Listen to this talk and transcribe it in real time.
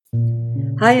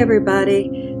Hi,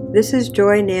 everybody. This is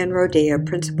Joy Nan Rodia,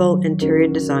 Principal Interior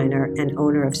Designer and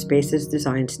owner of Spaces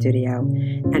Design Studio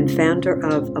and founder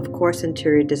of Course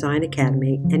Interior Design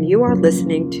Academy, and you are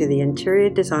listening to the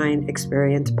Interior Design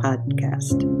Experience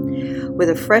podcast. With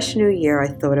a fresh new year, I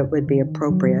thought it would be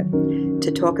appropriate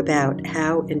to talk about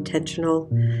how intentional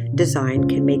design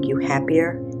can make you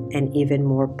happier and even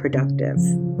more productive.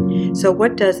 So,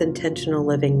 what does intentional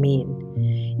living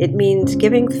mean? It means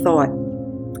giving thought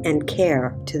and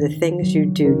care to the things you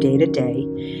do day to day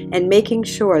and making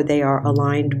sure they are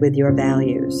aligned with your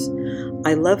values.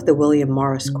 I love the William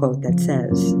Morris quote that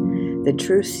says, "The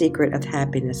true secret of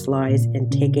happiness lies in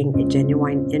taking a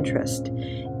genuine interest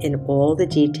in all the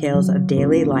details of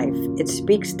daily life." It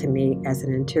speaks to me as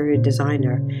an interior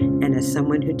designer and as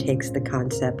someone who takes the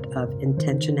concept of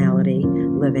intentionality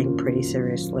living pretty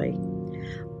seriously.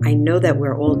 I know that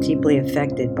we're all deeply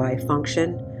affected by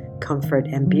function, comfort,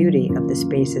 and beauty of the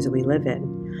spaces we live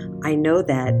in. I know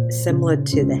that, similar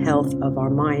to the health of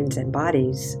our minds and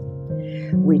bodies,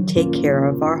 we take care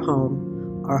of our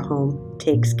home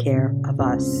takes care of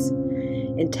us.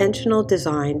 Intentional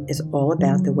design is all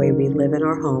about the way we live in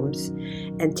our homes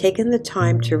and taking the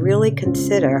time to really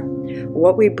consider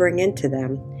what we bring into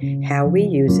them, how we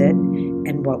use it,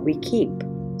 and what we keep.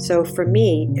 So for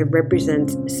me, it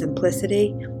represents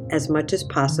simplicity as much as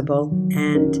possible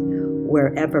and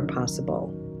wherever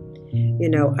possible. You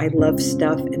know, I love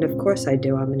stuff, and of course I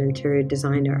do. I'm an interior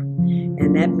designer,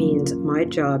 and that means my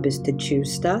job is to choose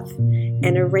stuff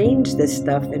and arrange this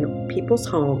stuff in people's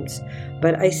homes.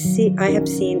 But I have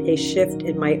seen a shift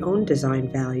in my own design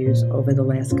values over the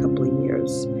last couple of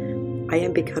years. I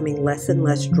am becoming less and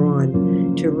less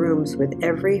drawn to rooms with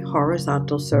every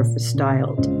horizontal surface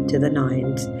styled to the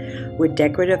nines with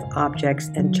decorative objects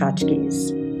and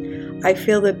tchotchkes. I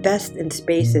feel the best in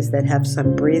spaces that have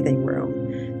some breathing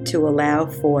room to allow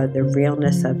for the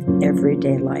realness of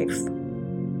everyday life.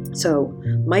 So,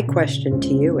 my question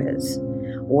to you is,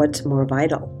 what's more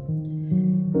vital?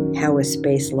 How a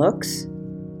space looks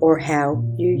or how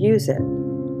you use it?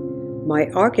 My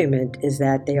argument is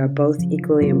that they are both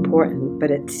equally important,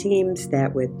 but it seems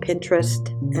that with Pinterest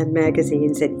and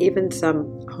magazines and even some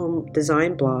home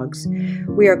design blogs,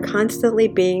 we are constantly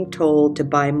being told to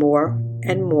buy more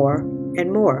and more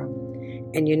and more.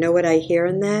 And you know what I hear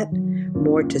in that?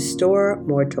 More to store,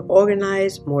 more to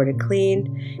organize, more to clean,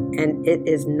 and it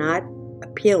is not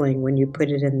appealing when you put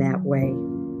it in that way.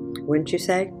 Wouldn't you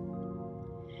say?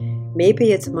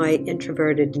 Maybe it's my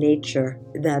introverted nature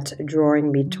that's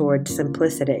drawing me toward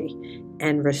simplicity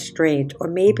and restraint, or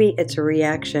maybe it's a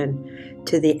reaction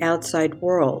to the outside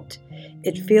world.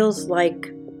 It feels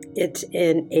like it's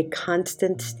in a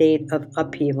constant state of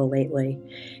upheaval lately.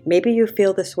 Maybe you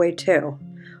feel this way too.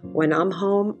 When I'm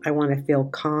home, I want to feel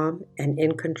calm and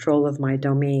in control of my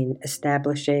domain,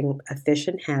 establishing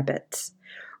efficient habits,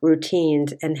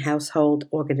 routines, and household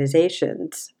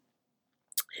organizations.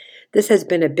 This has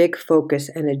been a big focus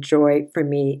and a joy for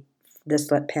me this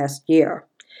past year.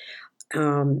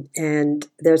 And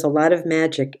there's a lot of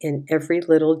magic in every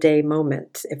little day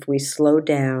moment if we slow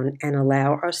down and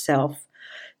allow ourselves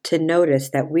to notice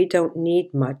that we don't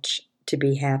need much to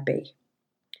be happy.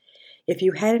 If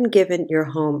you hadn't given your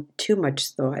home too much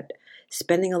thought,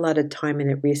 spending a lot of time in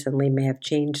it recently may have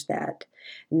changed that.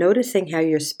 Noticing how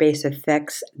your space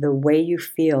affects the way you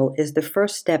feel is the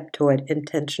first step toward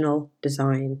intentional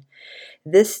design.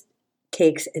 This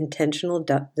takes intentional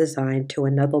design to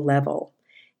another level,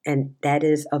 and that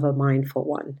is of a mindful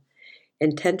one.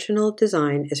 Intentional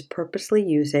design is purposely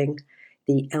using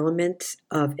the elements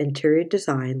of interior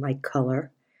design like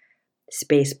color,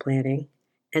 space planning,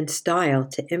 and style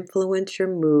to influence your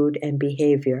mood and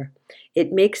behavior.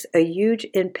 It makes a huge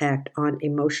impact on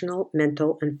emotional,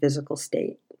 mental, and physical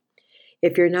state.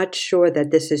 If you're not sure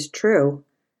that this is true,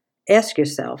 ask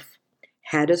yourself,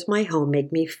 how does my home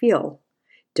make me feel?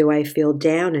 Do I feel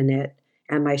down in it?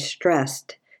 Am I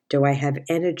stressed? Do I have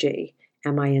energy?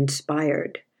 Am I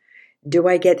inspired? Do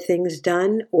I get things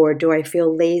done, or do I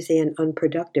feel lazy and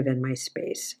unproductive in my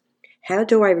space? How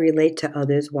do I relate to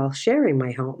others while sharing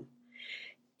my home?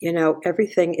 You know,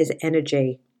 everything is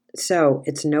energy, so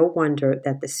it's no wonder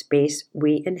that the space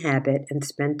we inhabit and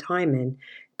spend time in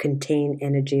contain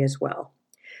energy as well.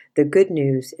 The good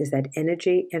news is that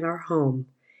energy in our home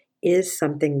is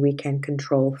something we can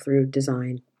control through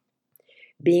design.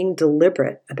 Being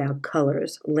deliberate about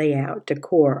colors, layout,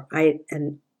 decor,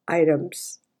 and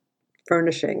items,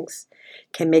 furnishings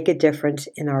can make a difference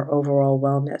in our overall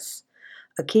wellness.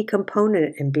 A key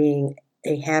component in being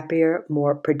a happier,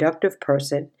 more productive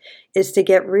person is to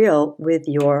get real with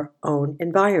your own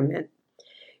environment.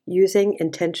 Using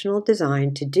intentional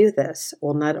design to do this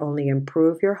will not only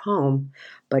improve your home,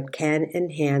 but can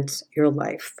enhance your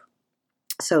life.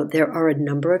 So there are a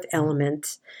number of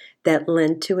elements that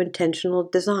lend to intentional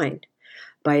design.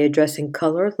 By addressing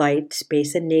color, light,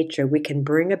 space, and nature, we can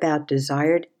bring about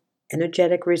desired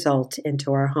energetic results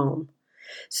into our home.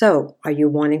 So, are you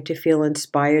wanting to feel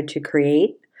inspired to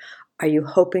create? Are you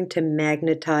hoping to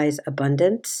magnetize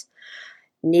abundance?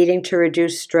 Needing to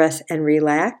reduce stress and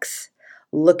relax?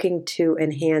 Looking to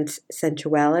enhance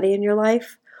sensuality in your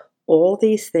life? All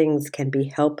these things can be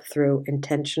helped through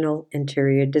intentional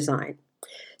interior design.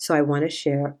 So, I want to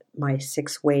share my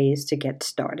 6 ways to get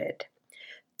started.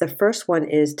 The first one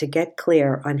is to get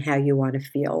clear on how you want to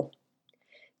feel.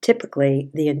 Typically,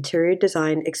 the interior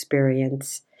design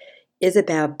experience is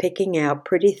about picking out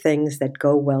pretty things that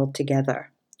go well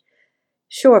together.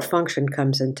 Sure, function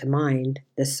comes into mind.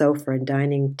 The sofa and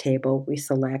dining table we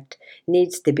select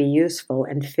needs to be useful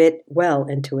and fit well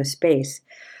into a space.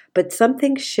 But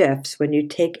something shifts when you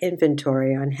take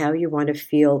inventory on how you want to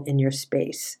feel in your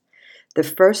space. The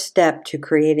first step to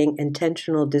creating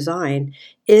intentional design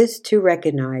is to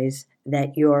recognize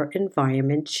that your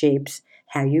environment shapes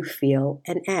how you feel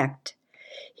and act.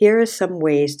 Here are some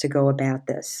ways to go about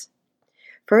this.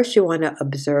 First, you want to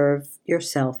observe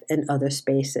yourself in other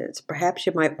spaces. Perhaps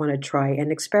you might want to try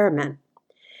an experiment.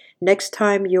 Next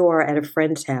time you are at a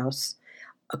friend's house,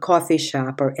 a coffee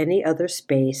shop, or any other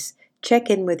space, check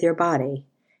in with your body.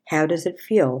 How does it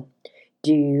feel?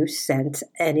 Do you sense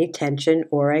any tension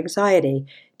or anxiety?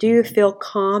 Do you feel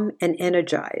calm and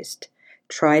energized?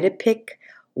 Try to pick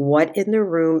what in the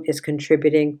room is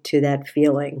contributing to that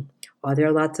feeling. Are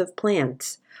there lots of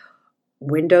plants?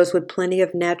 Windows with plenty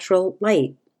of natural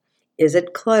light? Is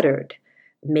it cluttered?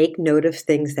 Make note of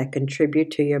things that contribute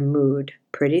to your mood.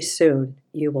 Pretty soon,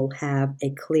 you will have a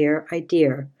clear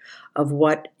idea of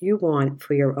what you want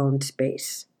for your own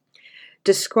space.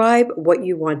 Describe what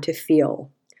you want to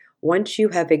feel. Once you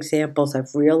have examples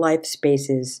of real-life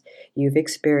spaces you've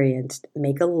experienced,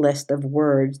 make a list of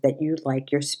words that you'd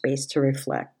like your space to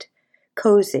reflect.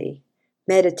 Cozy,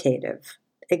 meditative,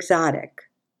 exotic,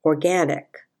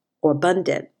 organic,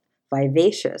 abundant,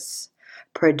 vivacious,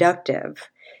 productive.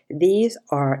 These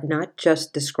are not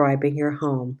just describing your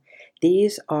home.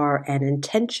 These are an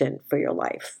intention for your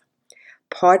life.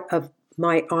 Part of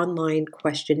my online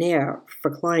questionnaire for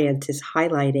clients is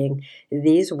highlighting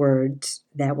these words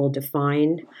that will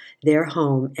define their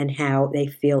home and how they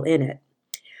feel in it.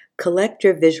 Collect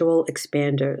your visual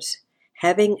expanders.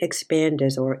 Having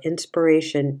expanders or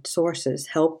inspiration sources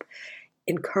help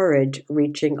encourage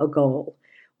reaching a goal.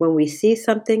 When we see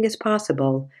something is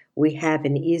possible, we have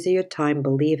an easier time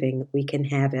believing we can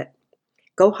have it.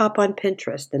 Go hop on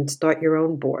Pinterest and start your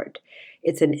own board.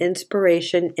 It's an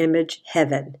inspiration image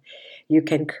heaven. You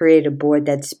can create a board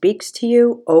that speaks to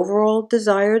you, overall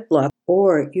desired look,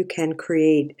 or you can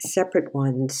create separate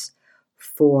ones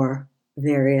for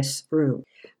various rooms.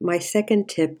 My second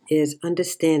tip is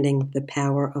understanding the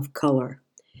power of color.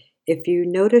 If you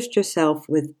noticed yourself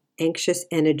with anxious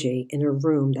energy in a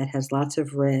room that has lots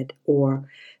of red, or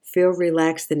feel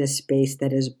relaxed in a space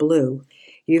that is blue,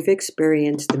 you've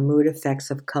experienced the mood effects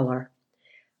of color.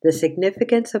 The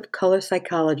significance of color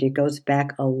psychology goes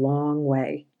back a long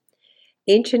way.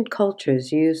 Ancient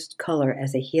cultures used color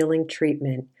as a healing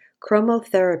treatment.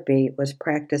 Chromotherapy was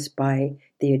practiced by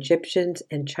the Egyptians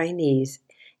and Chinese,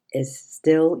 is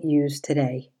still used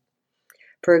today.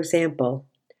 For example,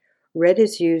 red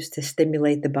is used to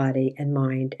stimulate the body and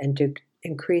mind and to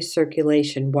increase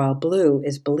circulation, while blue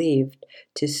is believed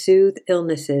to soothe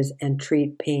illnesses and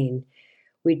treat pain.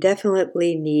 We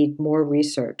definitely need more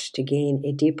research to gain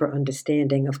a deeper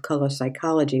understanding of color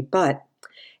psychology, but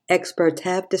experts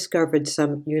have discovered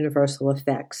some universal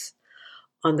effects.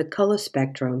 On the color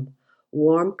spectrum,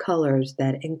 warm colors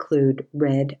that include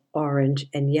red, orange,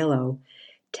 and yellow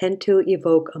tend to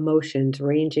evoke emotions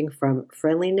ranging from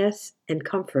friendliness and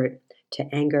comfort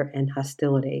to anger and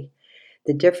hostility.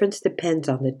 The difference depends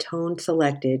on the tone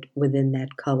selected within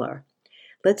that color.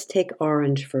 Let's take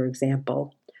orange, for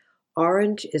example.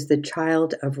 Orange is the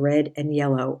child of red and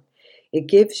yellow. It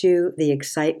gives you the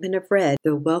excitement of red,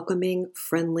 the welcoming,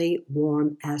 friendly,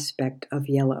 warm aspect of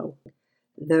yellow.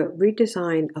 The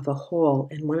redesign of a hall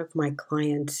in one of my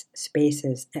clients'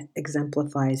 spaces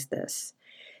exemplifies this.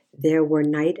 There were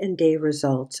night and day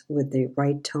results with the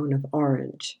right tone of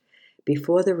orange.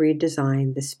 Before the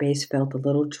redesign, the space felt a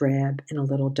little drab and a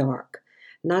little dark.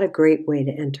 Not a great way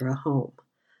to enter a home.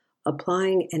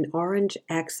 Applying an orange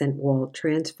accent wall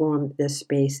transformed this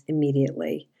space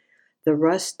immediately. The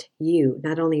rust hue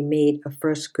not only made a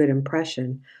first good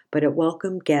impression, but it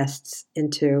welcomed guests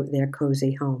into their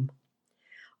cozy home.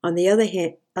 On the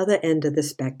other end of the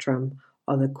spectrum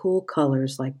are the cool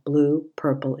colors like blue,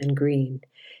 purple, and green.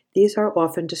 These are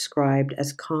often described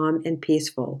as calm and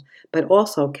peaceful, but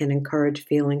also can encourage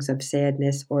feelings of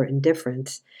sadness or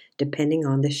indifference depending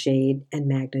on the shade and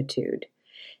magnitude.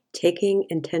 Taking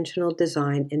intentional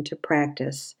design into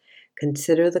practice,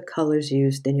 consider the colors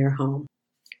used in your home.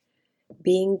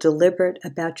 Being deliberate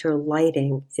about your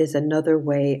lighting is another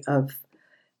way of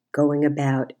going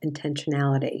about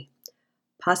intentionality.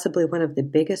 Possibly one of the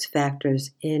biggest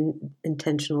factors in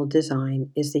intentional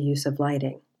design is the use of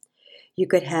lighting. You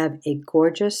could have a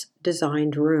gorgeous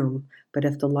designed room, but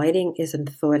if the lighting isn't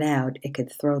thought out, it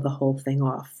could throw the whole thing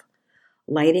off.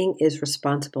 Lighting is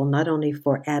responsible not only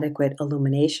for adequate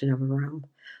illumination of a room,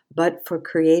 but for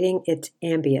creating its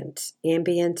ambience.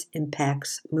 Ambience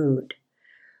impacts mood.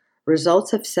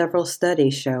 Results of several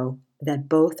studies show that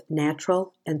both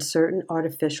natural and certain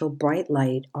artificial bright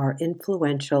light are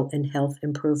influential in health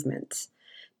improvements.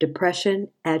 Depression,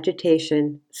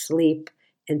 agitation, sleep,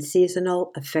 and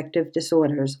seasonal affective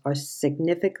disorders are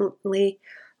significantly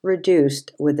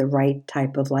reduced with the right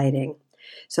type of lighting.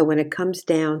 So when it comes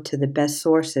down to the best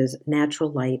sources,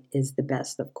 natural light is the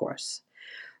best, of course.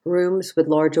 Rooms with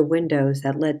larger windows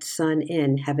that let sun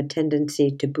in have a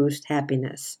tendency to boost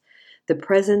happiness. The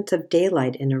presence of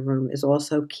daylight in a room is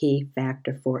also a key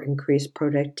factor for increased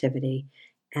productivity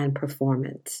and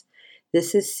performance.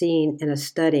 This is seen in a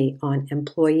study on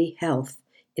employee health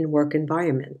in work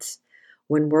environments.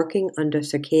 When working under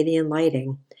circadian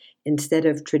lighting, instead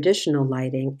of traditional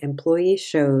lighting, employees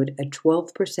showed a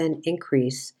 12%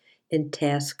 increase in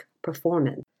task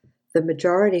performance. The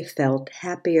majority felt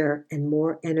happier and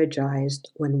more energized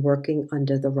when working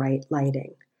under the right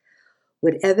lighting.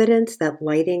 With evidence that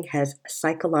lighting has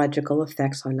psychological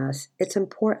effects on us, it's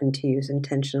important to use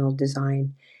intentional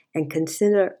design and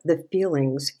consider the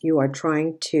feelings you are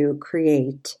trying to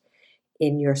create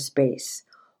in your space.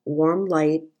 Warm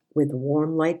light with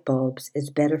warm light bulbs is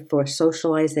better for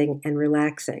socializing and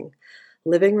relaxing.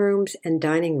 Living rooms and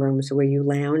dining rooms where you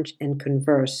lounge and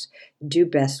converse do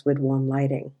best with warm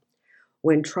lighting.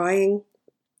 When trying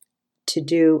to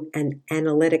do an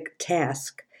analytic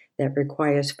task that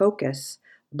requires focus,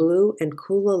 blue and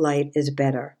cooler light is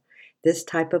better. This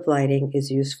type of lighting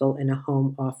is useful in a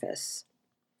home office.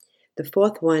 The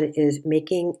fourth one is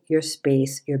making your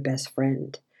space your best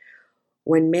friend.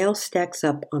 When mail stacks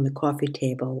up on the coffee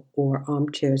table or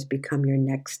armchairs become your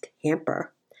next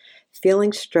hamper,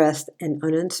 feeling stressed and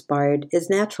uninspired is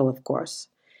natural, of course.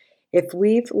 If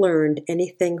we've learned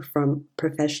anything from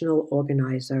professional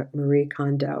organizer Marie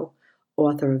Kondo,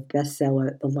 author of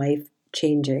bestseller The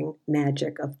Life-Changing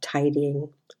Magic of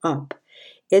Tidying Up,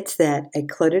 it's that a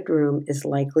cluttered room is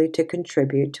likely to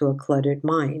contribute to a cluttered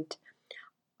mind.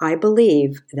 I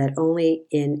believe that only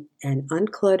in an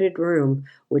uncluttered room,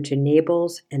 which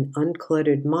enables an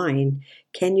uncluttered mind,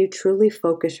 can you truly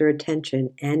focus your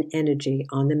attention and energy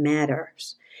on the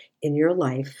matters in your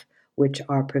life which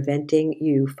are preventing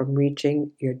you from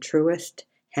reaching your truest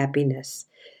happiness,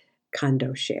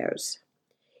 Kondo shares.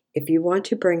 If you want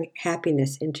to bring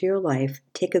happiness into your life,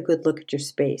 take a good look at your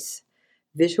space.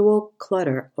 Visual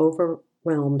clutter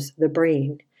overwhelms the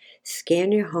brain.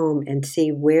 Scan your home and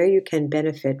see where you can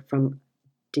benefit from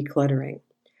decluttering,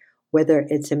 whether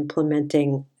it's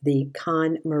implementing the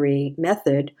KonMari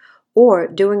method or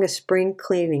doing a spring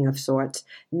cleaning of sorts.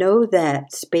 Know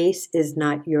that space is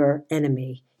not your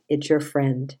enemy, it's your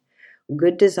friend.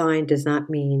 Good design does not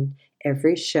mean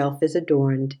every shelf is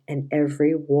adorned and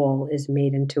every wall is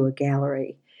made into a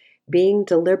gallery. Being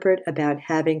deliberate about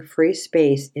having free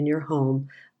space in your home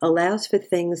allows for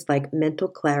things like mental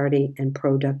clarity and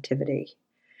productivity.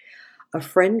 A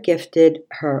friend gifted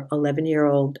her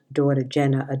 11-year-old daughter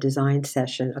Jenna a design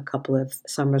session a couple of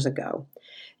summers ago.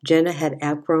 Jenna had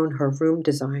outgrown her room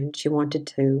design. She wanted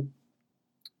to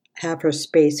have her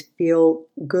space feel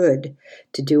good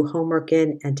to do homework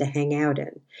in and to hang out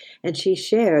in. And she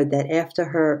shared that after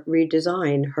her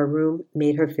redesign, her room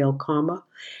made her feel calmer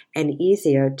and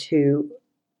easier to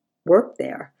work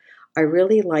there. I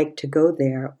really like to go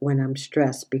there when I'm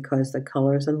stressed because the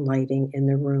colors and lighting in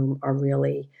the room are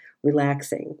really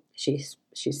relaxing, she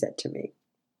said to me.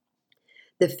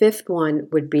 The fifth one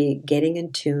would be getting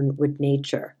in tune with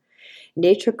nature.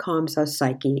 Nature calms our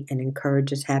psyche and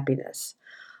encourages happiness.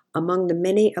 Among the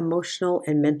many emotional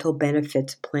and mental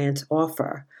benefits plants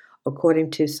offer,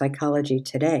 according to Psychology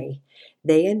Today,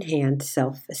 they enhance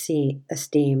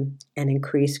self-esteem and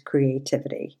increase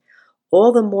creativity.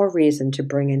 All the more reason to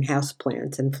bring in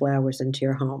houseplants and flowers into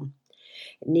your home.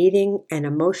 Needing an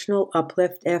emotional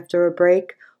uplift after a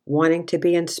break, wanting to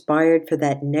be inspired for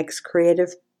that next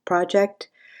creative project,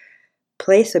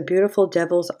 Place a beautiful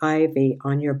devil's ivy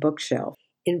on your bookshelf.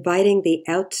 Inviting the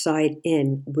outside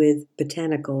in with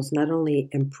botanicals not only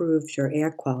improves your air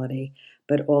quality,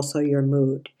 but also your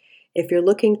mood. If you're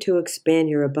looking to expand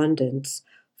your abundance,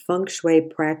 feng shui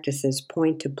practices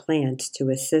point to plants to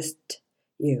assist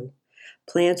you.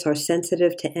 Plants are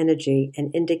sensitive to energy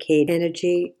and indicate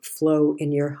energy flow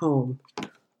in your home.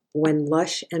 When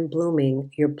lush and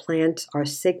blooming, your plants are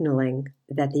signaling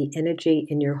that the energy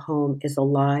in your home is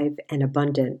alive and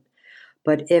abundant.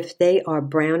 But if they are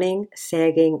browning,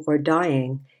 sagging, or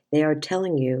dying, they are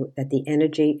telling you that the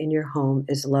energy in your home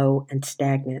is low and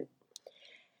stagnant.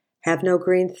 Have no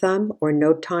green thumb or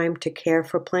no time to care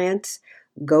for plants?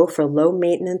 Go for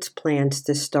low-maintenance plants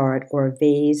to start or a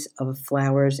vase of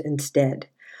flowers instead.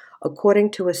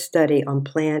 According to a study on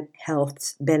plant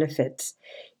health's benefits,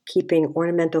 keeping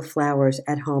ornamental flowers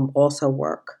at home also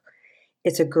work.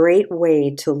 It's a great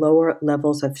way to lower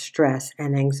levels of stress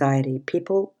and anxiety.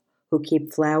 People who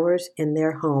keep flowers in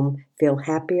their home feel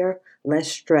happier,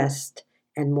 less stressed,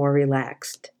 and more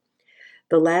relaxed.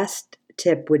 The last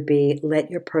tip would be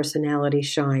let your personality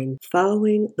shine.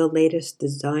 Following the latest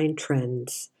design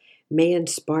trends may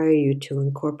inspire you to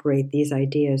incorporate these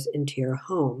ideas into your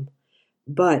home,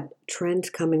 but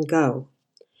trends come and go.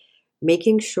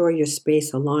 Making sure your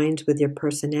space aligns with your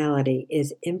personality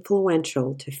is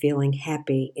influential to feeling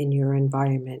happy in your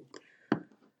environment.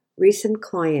 Recent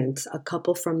clients, a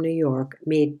couple from New York,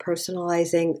 made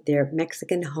personalizing their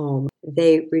Mexican home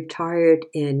they retired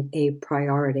in a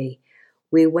priority.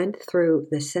 We went through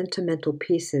the sentimental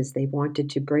pieces they wanted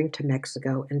to bring to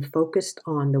Mexico and focused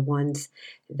on the ones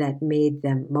that made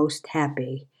them most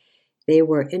happy. They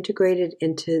were integrated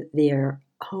into their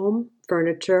home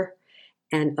furniture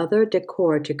and other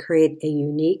decor to create a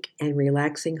unique and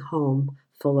relaxing home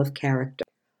full of character.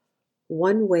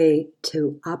 One way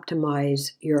to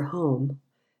optimize your home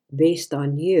based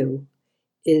on you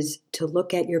is to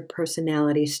look at your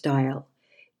personality style.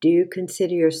 Do you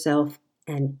consider yourself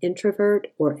an introvert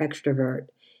or extrovert?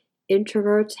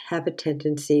 Introverts have a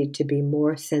tendency to be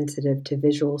more sensitive to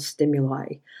visual stimuli,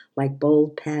 like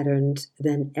bold patterns,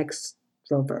 than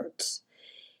extroverts.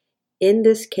 In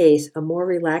this case, a more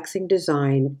relaxing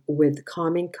design with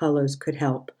calming colors could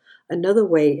help. Another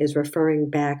way is referring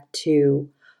back to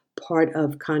part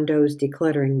of Kondo's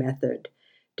decluttering method.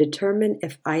 Determine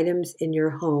if items in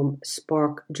your home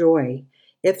spark joy.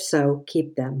 If so,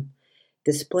 keep them.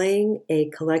 Displaying a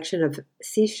collection of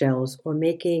seashells or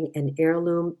making an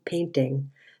heirloom painting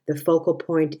the focal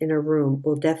point in a room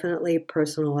will definitely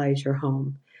personalize your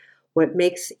home. What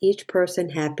makes each person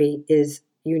happy is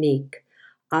unique.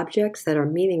 Objects that are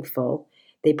meaningful,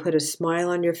 they put a smile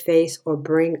on your face or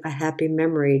bring a happy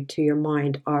memory to your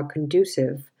mind are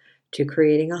conducive to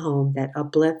creating a home that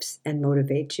uplifts and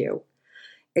motivates you.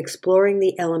 Exploring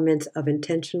the elements of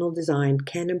intentional design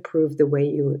can improve the way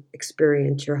you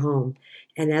experience your home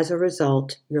and, as a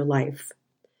result, your life.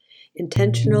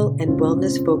 Intentional and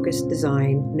wellness-focused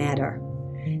design matter.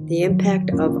 The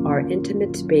impact of our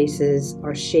intimate spaces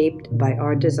are shaped by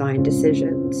our design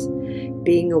decisions.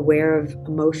 Being aware of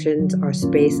emotions our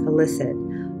space elicit,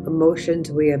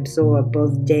 emotions we absorb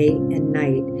both day and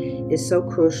night, is so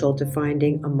crucial to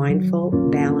finding a mindful,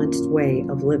 balanced way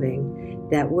of living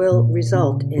that will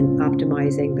result in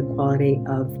optimizing the quality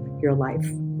of your life.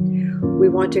 We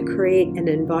want to create an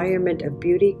environment of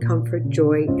beauty, comfort,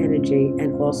 joy, energy,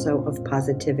 and also of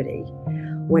positivity.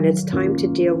 When it's time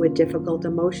to deal with difficult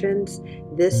emotions,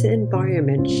 this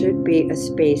environment should be a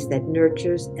space that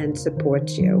nurtures and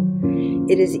supports you.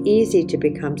 It is easy to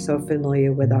become so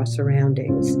familiar with our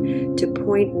surroundings, to the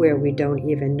point where we don't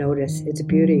even notice its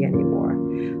beauty anymore.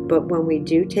 But when we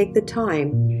do take the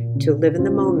time to live in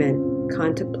the moment,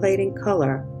 contemplating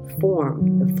color,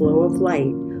 form, the flow of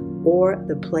light, or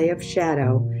the play of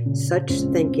shadow, such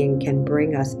thinking can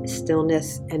bring us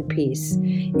stillness and peace.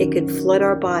 It can flood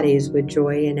our bodies with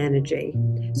joy and energy.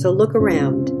 So look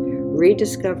around,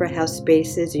 rediscover how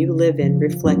spaces you live in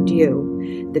reflect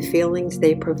you, the feelings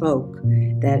they provoke,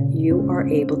 that you are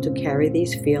able to carry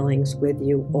these feelings with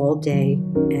you all day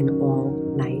and all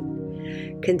night.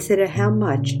 Consider how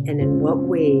much and in what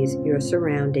ways your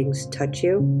surroundings touch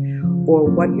you, or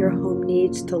what your home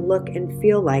needs to look and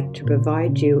feel like to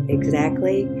provide you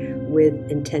exactly with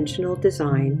intentional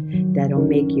design that'll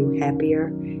make you happier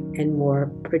and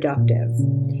more productive.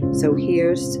 So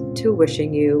here's to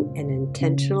wishing you an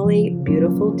intentionally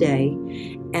beautiful day,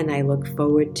 and I look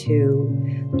forward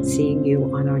to seeing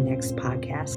you on our next podcast.